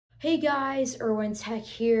Hey guys, IrwinTech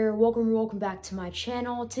here. Welcome back to my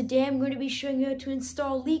channel. Today I'm going to be showing you how to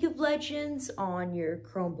install League of Legends on your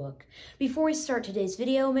Chromebook. Before we start today's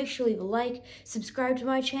video, make sure to leave a like, subscribe to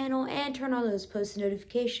my channel, and turn on those post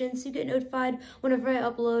notifications so you get notified whenever I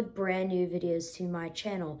upload brand new videos to my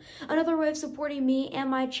channel. Another way of supporting me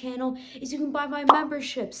and my channel is you can buy my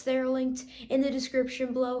memberships. They're linked in the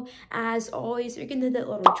description below. As always, you can hit that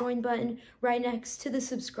little join button right next to the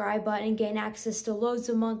subscribe button and gain access to loads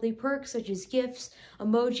of monthly perks such as gifts,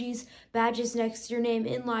 emojis, badges next to your name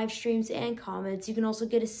in live streams and comments. You can also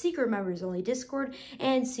get a secret members only Discord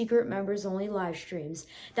and secret members only live streams.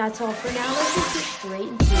 That's all for now. Let's just get straight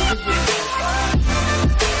into the video.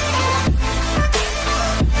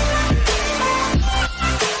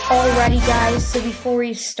 Alrighty guys, so before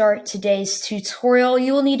we start today's tutorial,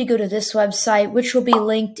 you will need to go to this website, which will be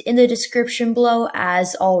linked in the description below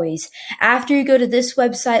as always. After you go to this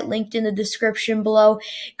website linked in the description below,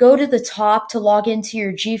 go to the top to log into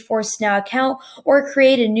your GeForce Now account or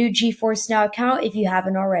create a new GeForce Now account if you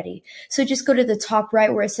haven't already. So just go to the top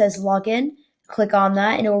right where it says login. Click on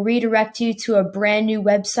that and it will redirect you to a brand new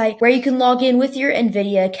website where you can log in with your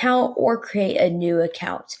NVIDIA account or create a new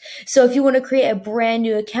account. So if you want to create a brand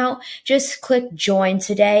new account, just click join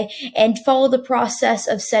today and follow the process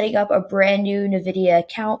of setting up a brand new NVIDIA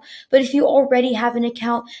account. But if you already have an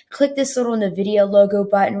account, click this little NVIDIA logo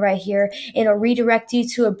button right here and it'll redirect you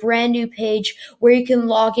to a brand new page where you can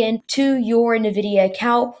log in to your NVIDIA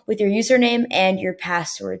account with your username and your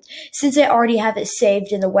password. Since I already have it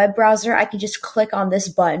saved in the web browser, I can just click on this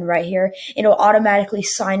button right here. It'll automatically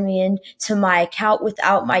sign me in to my account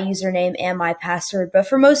without my username and my password. But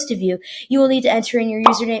for most of you, you will need to enter in your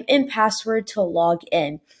username and password to log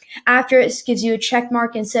in. After it gives you a check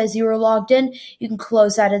mark and says you are logged in, you can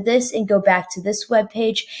close out of this and go back to this web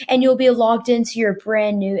page and you'll be logged into your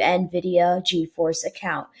brand new NVIDIA GeForce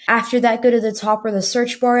account. After that, go to the top where the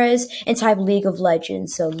search bar is and type League of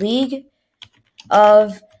Legends. So League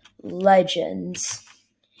of Legends.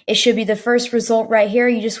 It should be the first result right here.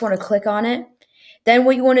 You just want to click on it. Then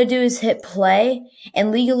what you want to do is hit play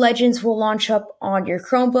and League of Legends will launch up on your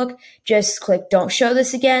Chromebook. Just click don't show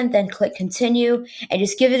this again, then click continue and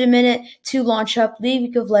just give it a minute to launch up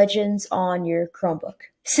League of Legends on your Chromebook.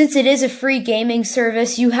 Since it is a free gaming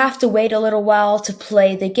service, you have to wait a little while to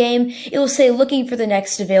play the game. It will say looking for the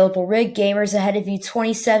next available rig, gamers ahead of you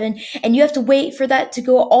 27, and you have to wait for that to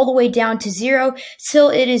go all the way down to 0 till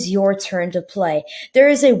it is your turn to play. There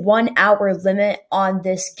is a 1 hour limit on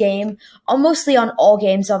this game. Mostly on all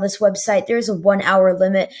games on this website, there is a 1 hour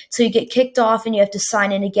limit, so you get kicked off and you have to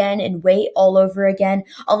sign in again and wait all over again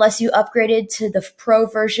unless you upgraded to the pro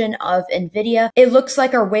version of NVIDIA. It looks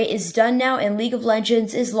like our wait is done now and League of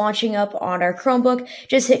Legends is launching up on our Chromebook.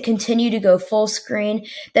 Just hit continue to go full screen.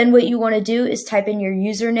 Then what you want to do is type in your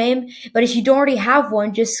username. But if you don't already have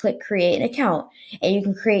one, just click create an account. And you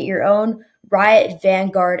can create your own Riot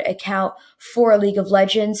Vanguard account for League of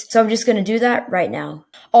Legends. So I'm just going to do that right now.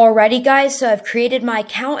 Alrighty guys, so I've created my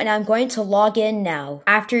account and I'm going to log in now.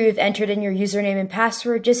 After you've entered in your username and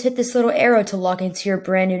password, just hit this little arrow to log into your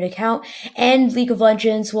brand new account and League of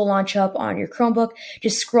Legends will launch up on your Chromebook.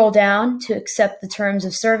 Just scroll down to accept the terms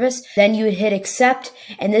of service. Then you would hit accept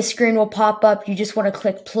and this screen will pop up. You just want to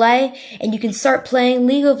click play and you can start playing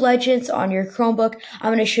League of Legends on your Chromebook.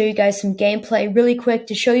 I'm going to show you guys some gameplay really quick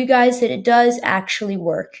to show you guys that it does actually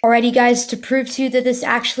work. Alrighty guys, to prove to you that this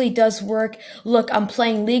actually does work, look, I'm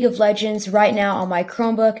playing League of Legends right now on my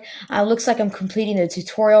Chromebook. Looks like I'm completing the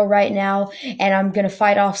tutorial right now and I'm gonna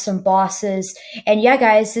fight off some bosses. And yeah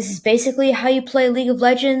guys, this is basically how you play League of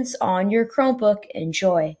Legends on your Chromebook.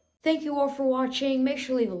 Enjoy. Thank you all for watching. Make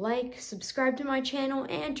sure to leave a like, subscribe to my channel,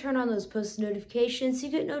 and turn on those post notifications so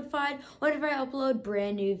you get notified whenever I upload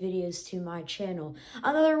brand new videos to my channel.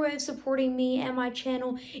 Another way of supporting me and my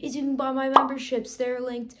channel is you can buy my memberships. They're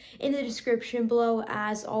linked in the description below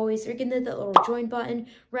as always. Or you can hit that little join button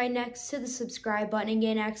right next to the subscribe button and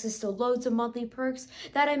gain access to loads of monthly perks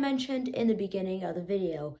that I mentioned in the beginning of the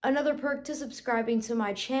video. Another perk to subscribing to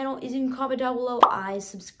my channel is you can comment down below I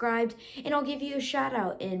subscribed and I'll give you a shout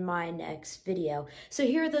out in my next video. So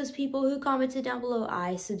here are those people who commented down below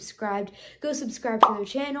I subscribed. Go subscribe to their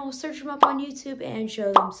channel, search them up on YouTube, and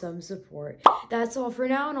show them some support. That's all for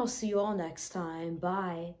now, and I'll see you all next time.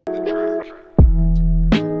 Bye.